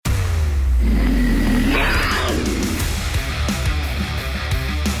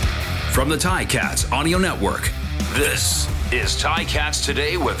from the Ticats Audio Network, this is Ticats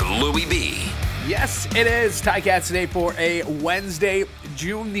Today with Louie B. Yes, it is Ticats Today for a Wednesday,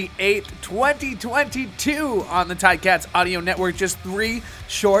 June the 8th, 2022 on the Ticats Audio Network. Just 3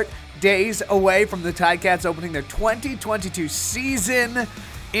 short days away from the Ticats opening their 2022 season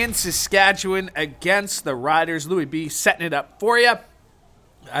in Saskatchewan against the Riders. Louie B setting it up for you.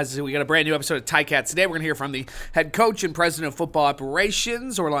 As we got a brand new episode of Ticats Today, we're going to hear from the head coach and president of football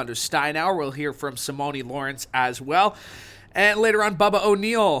operations, Orlando Steinauer. We'll hear from Simone Lawrence as well. And later on, Bubba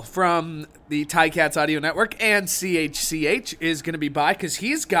O'Neill from the Ticats Audio Network and CHCH is going to be by because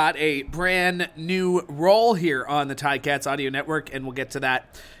he's got a brand new role here on the Ticats Audio Network, and we'll get to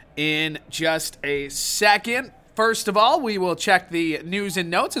that in just a second. First of all, we will check the news and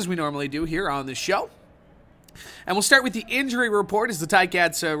notes as we normally do here on the show. And we'll start with the injury report as the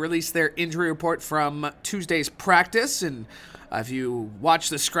Ticats released their injury report from Tuesday's practice. And if you watch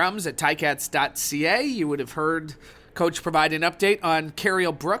the scrums at ticats.ca, you would have heard Coach provide an update on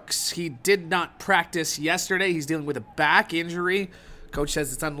Cariel Brooks. He did not practice yesterday. He's dealing with a back injury. Coach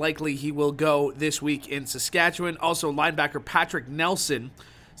says it's unlikely he will go this week in Saskatchewan. Also, linebacker Patrick Nelson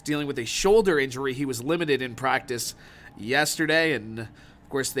is dealing with a shoulder injury. He was limited in practice yesterday. And, of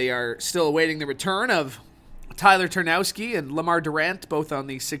course, they are still awaiting the return of Tyler Ternowski and Lamar Durant, both on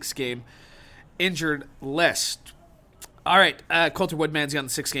the 6-game injured list. All right, Coulter Woodmansey on the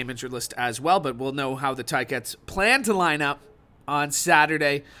 6-game injured list as well, but we'll know how the Ticats plan to line up on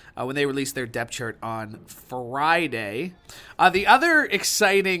Saturday when they release their depth chart on Friday. The other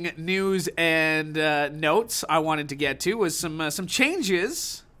exciting news and notes I wanted to get to was some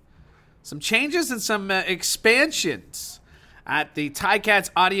changes and some expansions at the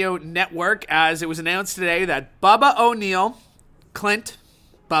Ticats Audio Network, as it was announced today that Bubba O'Neill,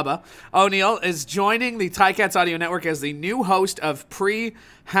 Bubba O'Neill, is joining the Ticats Audio Network as the new host of pre,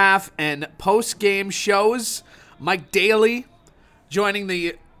 half, and post-game shows. Mike Daly joining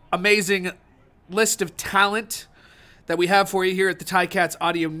the amazing list of talent that we have for you here at the Ticats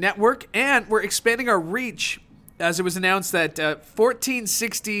Audio Network. And we're expanding our reach, as it was announced that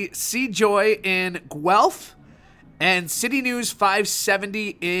 1460 C-Joy in Guelph and City News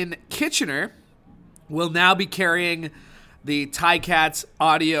 570 in Kitchener will now be carrying the Ticats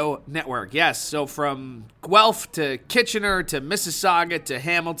Audio Network. Yes, so from Guelph to Kitchener to Mississauga to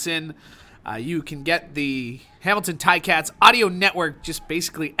Hamilton, you can get the Hamilton Ticats Audio Network just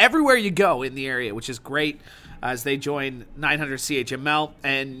basically everywhere you go in the area, which is great as they join 900 CHML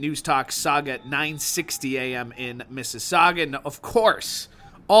and News Talk Saga at 960 AM in Mississauga. And, of course,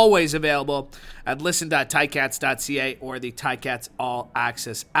 always available at listen.ticats.ca or the Ticats All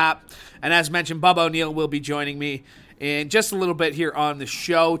Access app. And as mentioned, Bubba O'Neill will be joining me in just a little bit here on the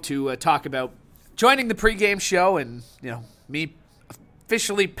show to talk about joining the pregame show and, me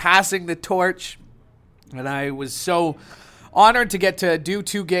officially passing the torch. And I was so honored to get to do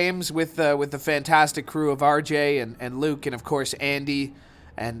 2 games with the fantastic crew of RJ and Luke and, of course, Andy.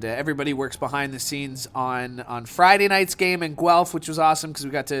 And everybody works behind the scenes on Friday night's game in Guelph, which was awesome because we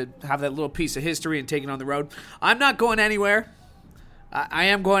got to have that little piece of history and take it on the road. I'm not going anywhere. I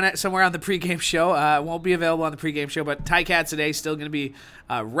am going somewhere on the pregame show. Won't be available on the pregame show, but Ticats Today is still going to be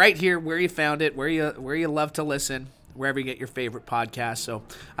right here where you found it, where you love to listen, wherever you get your favorite podcast. So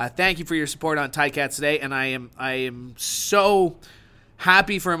thank you for your support on Ticats Today, and I am so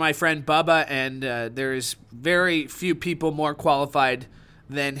happy for my friend Bubba, and there's very few people more qualified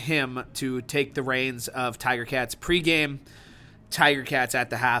than him to take the reins of Tiger Cats pregame, Tiger Cats at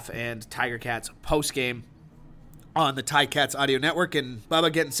the half, and Tiger Cats postgame on the Ticats Audio Network. And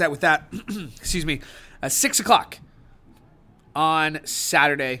Bubba getting set with that, 6 o'clock on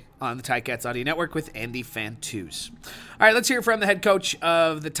Saturday on the Ticats Audio Network with Andy Fantuz. All right, let's hear from the head coach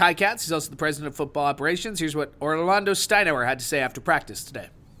of the Ticats. He's also the president of football operations. Here's what Orlando Steinauer had to say after practice today.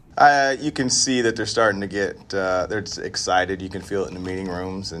 You can see that they're starting to get they're excited. You can feel it in the meeting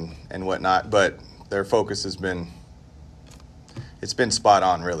rooms and whatnot. But their focus has been spot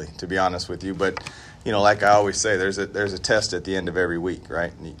on, really, to be honest with you. But like I always say, there's a test at the end of every week,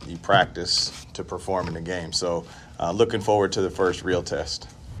 right? You practice to perform in the game. So looking forward to the first real test.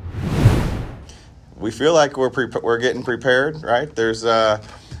 We feel like we're getting prepared, right?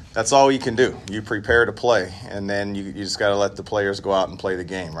 That's all you can do. You prepare to play, and then you just got to let the players go out and play the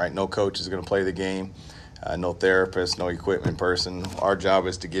game, right? No coach is going to play the game, no therapist, no equipment person. Our job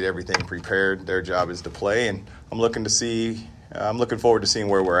is to get everything prepared. Their job is to play, and I'm looking forward to seeing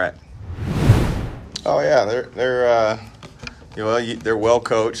where we're at. Oh yeah, they're well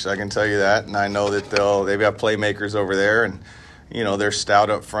coached. I can tell you that, and I know that they've got playmakers over there, and they're stout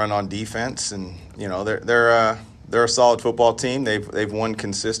up front on defense, and they're they're a solid football team. They've won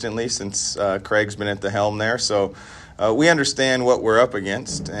consistently since Craig's been at the helm there. So we understand what we're up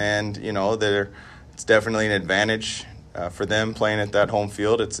against, and it's definitely an advantage for them playing at that home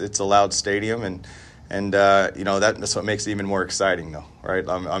field. It's a loud stadium, and that's what makes it even more exciting, though, right?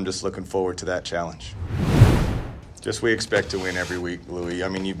 I'm just looking forward to that challenge. Just we expect to win every week, Louis. I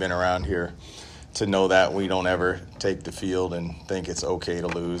mean, you've been around here to know that we don't ever take the field and think it's okay to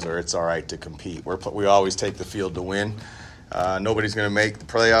lose or it's all right to compete. We always take the field to win. Nobody's going to make the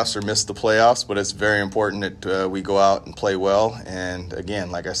playoffs or miss the playoffs, but it's very important that we go out and play well. And again,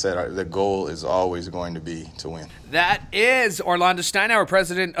 like I said, the goal is always going to be to win. That is Orlando Steinauer,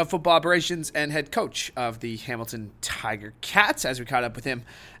 president of football operations and head coach of the Hamilton Tiger Cats, as we caught up with him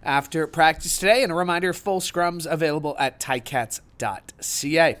after practice today. And a reminder, full scrums available at ticats.ca.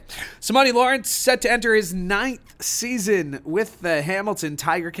 Simoni Lawrence set to enter his 9th season with the Hamilton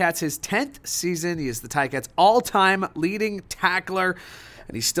Tiger Cats, his 10th season. He is the Ticats' all-time leading tackler,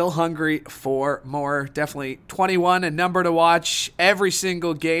 and he's still hungry for more. Definitely 21, a number to watch every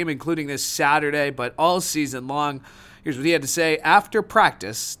single game, including this Saturday, but all season long. Here's what he had to say after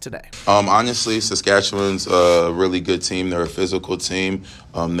practice today. Honestly, Saskatchewan's a really good team. They're a physical team.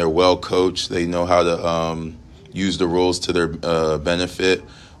 They're well coached. They know how to use the rules to their benefit.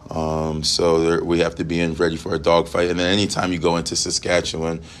 So we have to be ready for a dogfight. And then anytime you go into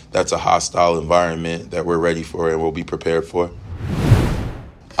Saskatchewan, that's a hostile environment that we're ready for and we'll be prepared for.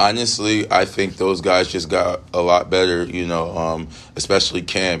 Honestly, I think those guys just got a lot better, especially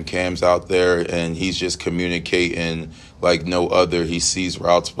Cam. Cam's out there, and he's just communicating like no other. He sees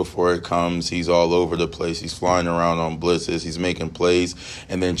routes before it comes. He's all over the place. He's flying around on blitzes. He's making plays.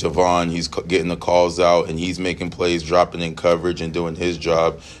 And then Javon, he's getting the calls out, and he's making plays, dropping in coverage and doing his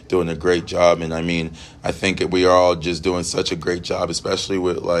job, doing a great job. And, I think we are all just doing such a great job, especially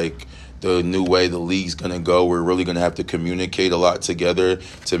with, the new way the league's going to go. We're really going to have to communicate a lot together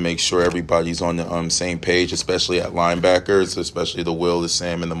to make sure everybody's on the same page, especially at linebackers, especially the Will, the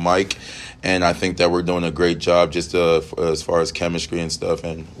Sam, and the Mike. And I think that we're doing a great job just as far as chemistry and stuff,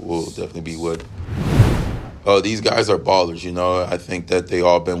 and we'll definitely be wood. Oh, these guys are ballers, I think that they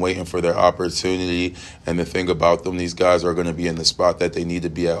all been waiting for their opportunity. And the thing about them, these guys are going to be in the spot that they need to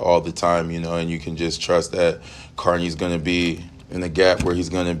be at all the time, and you can just trust that Carney's going to be in the gap where he's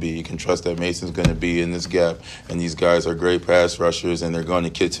going to be. You can trust that Mason's going to be in this gap. And these guys are great pass rushers, and they're going to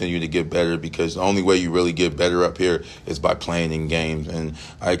continue to get better because the only way you really get better up here is by playing in games. And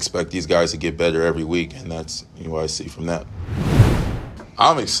I expect these guys to get better every week, and that's what I see from that.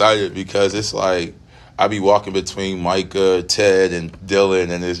 I'm excited because it's like I be walking between Micah, Ted, and Dylan,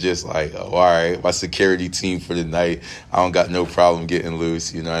 and it's just like, all right, my security team for the night. I don't got no problem getting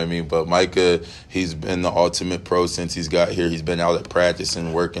loose, you know what I mean? But Micah, he's been the ultimate pro since he's got here. He's been out at practice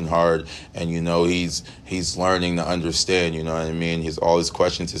and working hard, and, he's learning to understand, you know what I mean? All his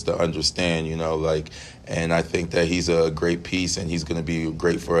questions is to understand, and I think that he's a great piece, and he's going to be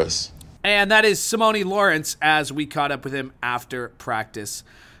great for us. And that is Simoni Lawrence as we caught up with him after practice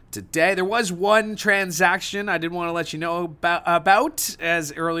today. There was one transaction I did want to let you know about,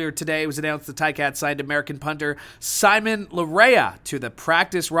 as earlier today it was announced the Ticats signed American punter Simon Larea to the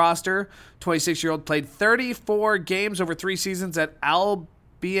practice roster. 26-year-old played 34 games over 3 seasons at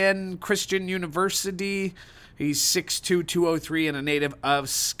Albion Christian University. He's 6'2", 203, and a native of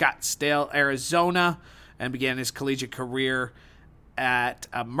Scottsdale, Arizona, and began his collegiate career at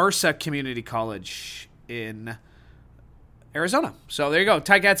Mercer Community College in Arizona. So there you go.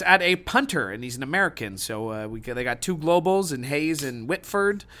 Ticats add a punter, and he's an American. So they got 2 globals in Hayes and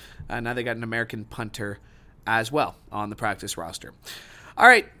Whitford. Now they got an American punter as well on the practice roster. All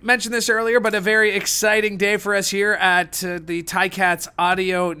right, mentioned this earlier, but a very exciting day for us here at the Ticats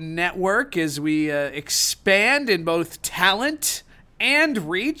Audio Network as we expand in both talent and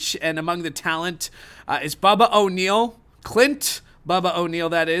reach. And among the talent is Bubba O'Neill, Clint Bubba O'Neill,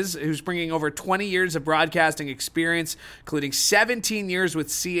 that is, who's bringing over 20 years of broadcasting experience, including 17 years with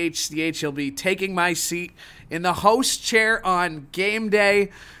CHCH. He'll be taking my seat in the host chair on game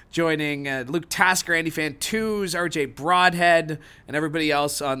day, joining Luke Tasker, Andy Fantuz, RJ Broadhead, and everybody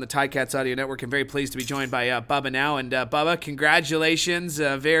else on the Ticats Audio Network. I'm very pleased to be joined by Bubba now. And Bubba, congratulations.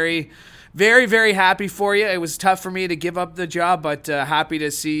 Very, very happy for you. It was tough for me to give up the job, but happy to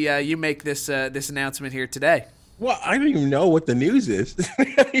see you make this announcement here today. Well, I don't even know what the news is.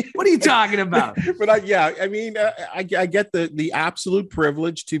 What are you talking about? But I get the absolute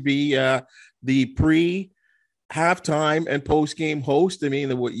privilege to be the pre-halftime and post-game host. I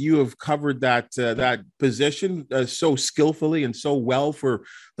mean, what you have covered that position so skillfully and so well for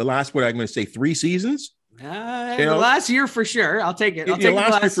the last, 3 seasons. The last year for sure. I'll take it. I'll take the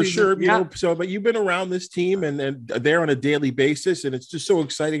last year for season. sure. You know, so, but you've been around this team and there on a daily basis, and it's just so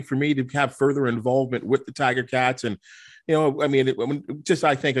exciting for me to have further involvement with the Tiger Cats. And I mean,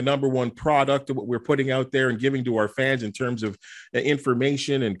 I think a number one product of what we're putting out there and giving to our fans in terms of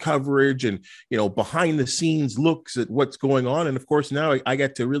information and coverage and, behind the scenes looks at what's going on. And of course, now I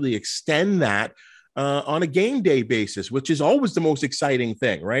get to really extend that on a game day basis, which is always the most exciting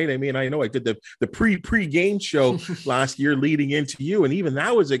thing, right? I mean, I know I did the pre-game show last year leading into you, and even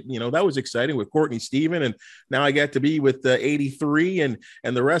that was that was exciting with Courtney Stephen, and now I get to be with 83 and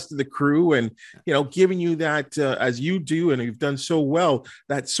the rest of the crew, and giving you that as you do, and you've done so well,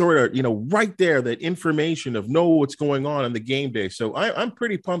 that sort of right there, that information of know what's going on the game day. So I'm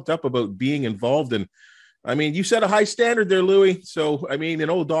pretty pumped up about being involved in. I mean, you set a high standard there, Louis. So, I mean,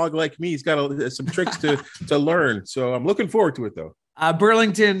 an old dog like me, he's got some tricks to learn. So I'm looking forward to it, though.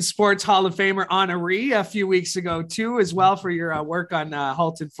 Burlington Sports Hall of Famer honoree a few weeks ago, too, as well, for your work on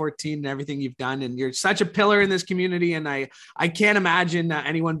Halton 14 and everything you've done. And you're such a pillar in this community. And I can't imagine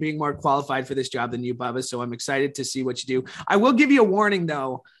anyone being more qualified for this job than you, Bubba. So I'm excited to see what you do. I will give you a warning,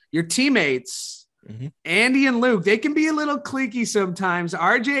 though. Your teammates, Andy and Luke, they can be a little cliquey sometimes.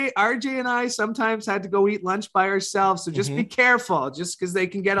 RJ and I sometimes had to go eat lunch by ourselves. So just be careful, just because they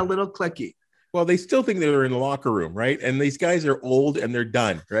can get a little cliquey. Well, they still think they're in the locker room, right? And these guys are old and they're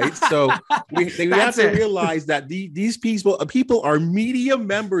done, right? So they have to realize that these people are media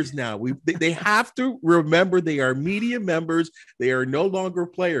members now. They have to remember they are media members. They are no longer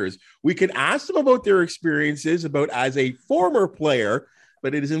players. We can ask them about their experiences as a former player,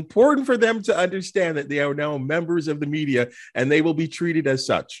 but it is important for them to understand that they are now members of the media and they will be treated as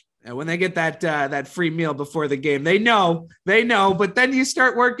such. And when they get that free meal before the game, they know, but then you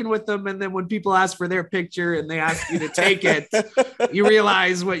start working with them. And then when people ask for their picture and they ask you to take it, you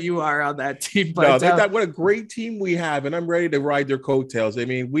realize what you are on that team. But what a great team we have. And I'm ready to ride their coattails. I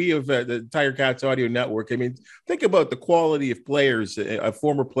mean, we have the Tiger Cats Audio Network. I mean, think about the quality of players,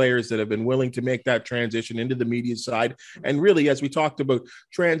 former players that have been willing to make that transition into the media side. And really, as we talked about,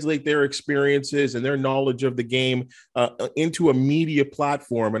 translate their experiences and their knowledge of the game into a media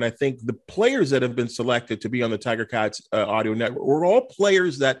platform. And I think the players that have been selected to be on the Tiger Cats Audio Network were all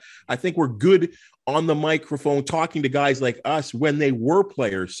players that I think were good on the microphone, talking to guys like us when they were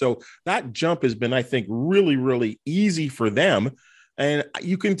players. So that jump has been, I think, really, really easy for them. And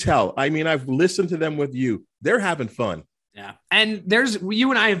you can tell. I mean, I've listened to them with you. They're having fun. Yeah. And you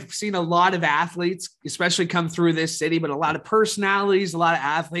and I have seen a lot of athletes, especially come through this city, but a lot of personalities, a lot of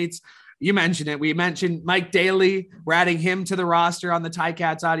athletes. You mentioned it. We mentioned Mike Daly. We're adding him to the roster on the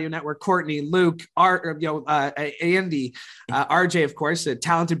Ticats Audio Network. Courtney, Luke, Andy, RJ, of course, a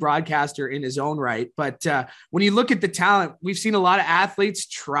talented broadcaster in his own right. But when you look at the talent, we've seen a lot of athletes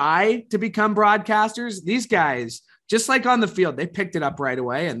try to become broadcasters. These guys, just like on the field, they picked it up right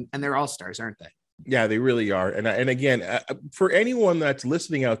away, and they're all stars, aren't they? Yeah, they really are. And again, for anyone that's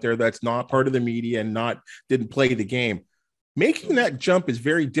listening out there that's not part of the media and didn't play the game, making that jump is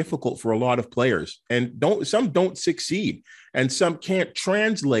very difficult for a lot of players, and some don't succeed, and some can't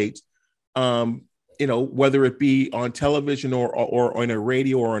translate, whether it be on television or on a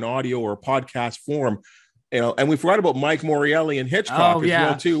radio or an audio or a podcast form. And we forgot about Mike Morreale and Hitchcock as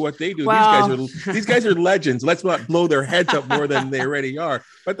well too. What they do, these guys are legends. Let's not blow their heads up more than they already are.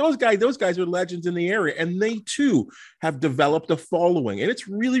 But those guys are legends in the area, and they too have developed a following. And it's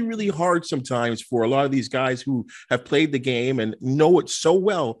really, really hard sometimes for a lot of these guys who have played the game and know it so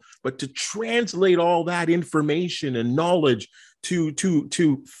well, but to translate all that information and knowledge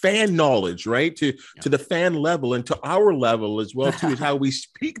to fan knowledge, right? To the fan level and to our level as well too, is how we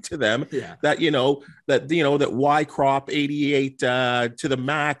speak to them. Yeah. That Y crop 88 to the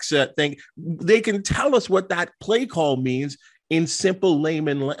max thing. They can tell us what that play call means in simple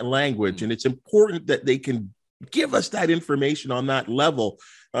layman language, and it's important that they can give us that information on that level.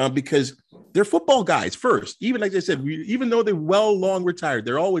 Because they're football guys first. Even like I said, even though they're long retired,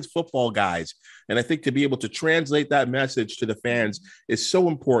 they're always football guys. And I think to be able to translate that message to the fans is so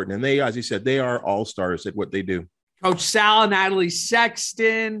important. And they, as you said, they are all-stars at what they do. Coach Sal, Natalie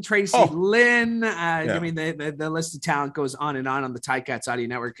Sexton, Tracy Lynn. I mean, the list of talent goes on and on the Ticats Audio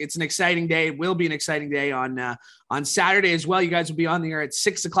Network. It's an exciting day. It will be an exciting day on Saturday as well. You guys will be on the air at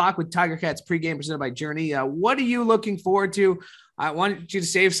 6:00 with Tiger Cats pregame presented by Journey. What are you looking forward to? I want you to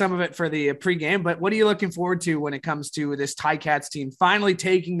save some of it for the pregame, but what are you looking forward to when it comes to this Ticats team finally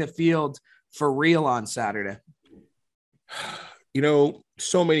taking the field for real on Saturday?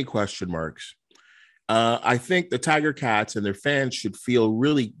 So many question marks. I think the Tiger Cats and their fans should feel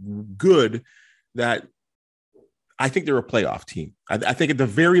really good that I think they're a playoff team. I think at the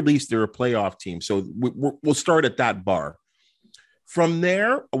very least they're a playoff team. So we'll start at that bar. From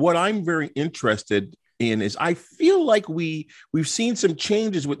there, what I'm very interested in is I feel like we've seen some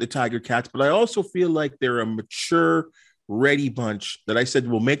changes with the Tiger Cats, but I also feel like they're a mature, ready bunch that I said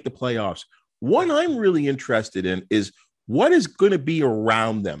will make the playoffs. What I'm really interested in is what is going to be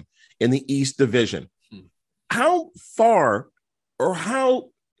around them in the East Division. How far or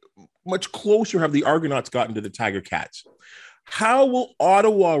how much closer have the Argonauts gotten to the Tiger Cats? How will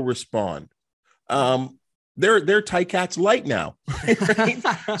Ottawa respond? They're Ticats light now, right?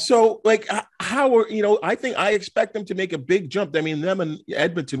 So like how are, I expect them to make a big jump. I mean, them and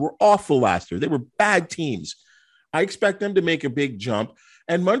Edmonton were awful last year. They were bad teams. I expect them to make a big jump.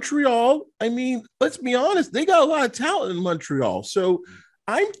 And Montreal, I mean, let's be honest, they got a lot of talent in Montreal. So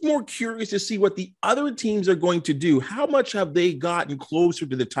I'm more curious to see what the other teams are going to do. How much have they gotten closer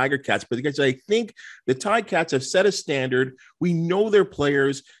to the Tiger Cats? Because I think the Tiger Cats have set a standard. We know their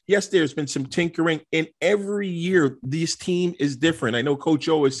players. Yes, there's been some tinkering. And every year, this team is different. I know Coach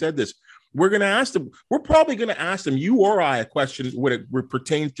O has said this. We're going to ask them. We're probably going to ask them, you or I, a question when it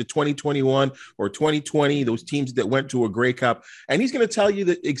pertains to 2021 or 2020, those teams that went to a Grey Cup. And he's going to tell you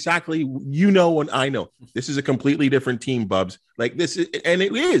that exactly, and I know. This is a completely different team, Bubs. Like this is, and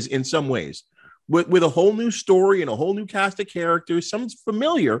it is in some ways, with a whole new story and a whole new cast of characters. Some's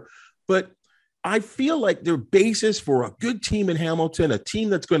familiar, but I feel like their basis for a good team in Hamilton, a team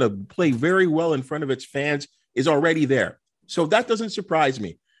that's going to play very well in front of its fans, is already there. So that doesn't surprise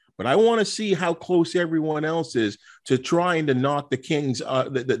me. But I want to see how close everyone else is to trying to knock the Kings,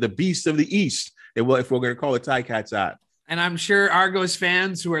 the beasts of the East, if we're going to call it Ticats at. And I'm sure Argos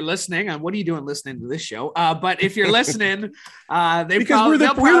fans who are listening, what are you doing listening to this show? But if you're listening, we're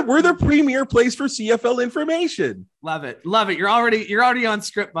the premier place for CFL information. Love it. You're already on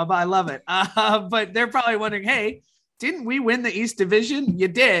script, Bubba. I love it. But they're probably wondering, hey, didn't we win the East Division? You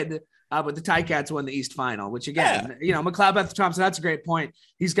did. But the Ticats won the East Final, which again, McLeod Bethel Thompson, that's a great point.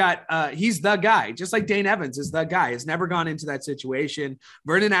 He's the guy, just like Dane Evans is the guy, has never gone into that situation.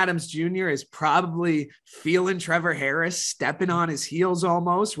 Vernon Adams Jr. is probably feeling Trevor Harris stepping on his heels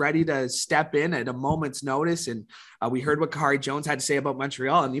almost, ready to step in at a moment's notice. And we heard what Kahari Jones had to say about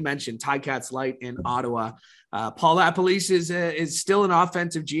Montreal, and you mentioned Ticats light in Ottawa. Paul LaPolice is still an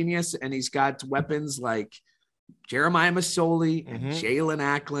offensive genius, and he's got weapons like Jeremiah Masoli, Jalen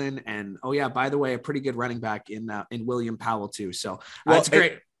Acklin, and by the way, a pretty good running back in William Powell too. So that's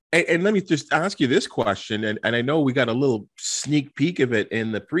great. And let me just ask you this question, and I know we got a little sneak peek of it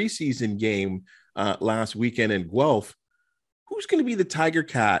in the preseason game last weekend in Guelph. Who's going to be the Tiger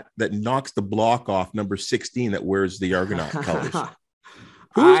Cat that knocks the block off number 16 that wears the Argonaut colors?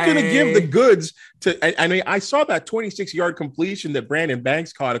 Who's going to give the goods to? I mean, I saw that 26-yard completion that Brandon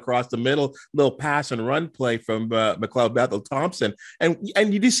Banks caught across the middle, little pass and run play from McLeod Bethel Thompson. And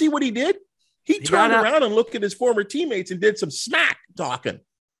did you see what he did? He turned around and looked at his former teammates and did some smack talking.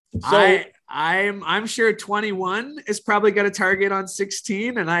 So I'm sure 21 is probably got a target on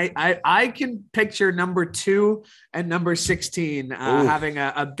 16, and I can picture number 2 and number 16 having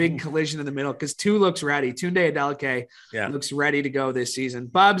a big collision in the middle, because 2 looks ready. Tunde Adeleke looks ready to go this season.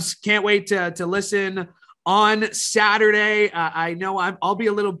 Bubs, can't wait to listen on Saturday. I know I'll be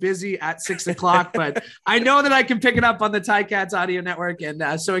a little busy at 6:00, but I know that I can pick it up on the Ticats Audio Network, and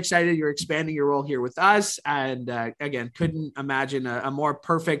so excited you're expanding your role here with us. And again, couldn't imagine a more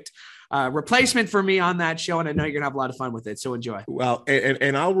perfect replacement for me on that show, and I know you're gonna have a lot of fun with it, so enjoy. Well,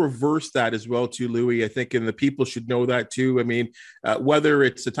 and I'll reverse that as well too, Louis. I think, and the people should know that too. I mean, whether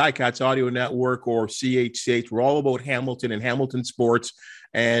it's the Ticats Audio Network or CHCH, we're all about Hamilton and Hamilton sports.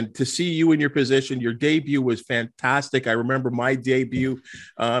 And to see you in your position, your debut was fantastic. I remember my debut,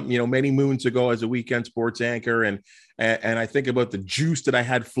 many moons ago as a weekend sports anchor, and I think about the juice that I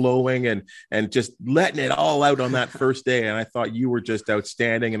had flowing and just letting it all out on that first day. And I thought you were just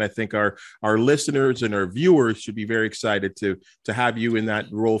outstanding. And I think our listeners and our viewers should be very excited to have you in that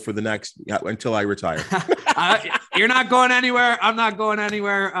role for the next until I retire. You're not going anywhere. I'm not going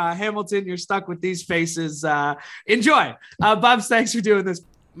anywhere. Hamilton, you're stuck with these faces. Enjoy. Bubs, thanks for doing this.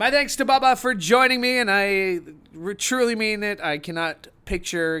 My thanks to Bubba for joining me, and I truly mean it. I cannot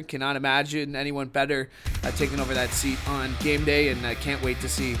imagine anyone better taking over that seat on game day, and I can't wait to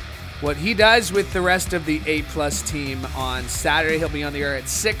see what he does with the rest of the A+ team on Saturday. He'll be on the air at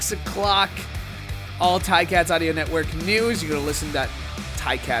 6:00. All Ticats Audio Network news. You're going to listen to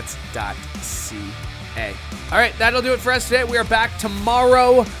ticats.ca. All right, that'll do it for us today. We are back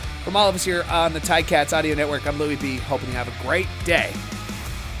tomorrow. From all of us here on the Ticats Audio Network, I'm Louis B. Hoping you have a great day.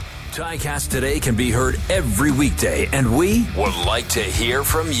 Ticats Today can be heard every weekday, and we would like to hear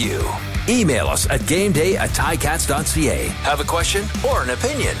from you. Email us at gameday@ticats.ca. Have a question or an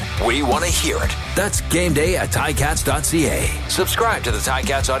opinion? We want to hear it. That's gameday@ticats.ca. Subscribe to the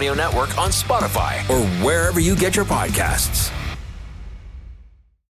Ticats Audio Network on Spotify or wherever you get your podcasts.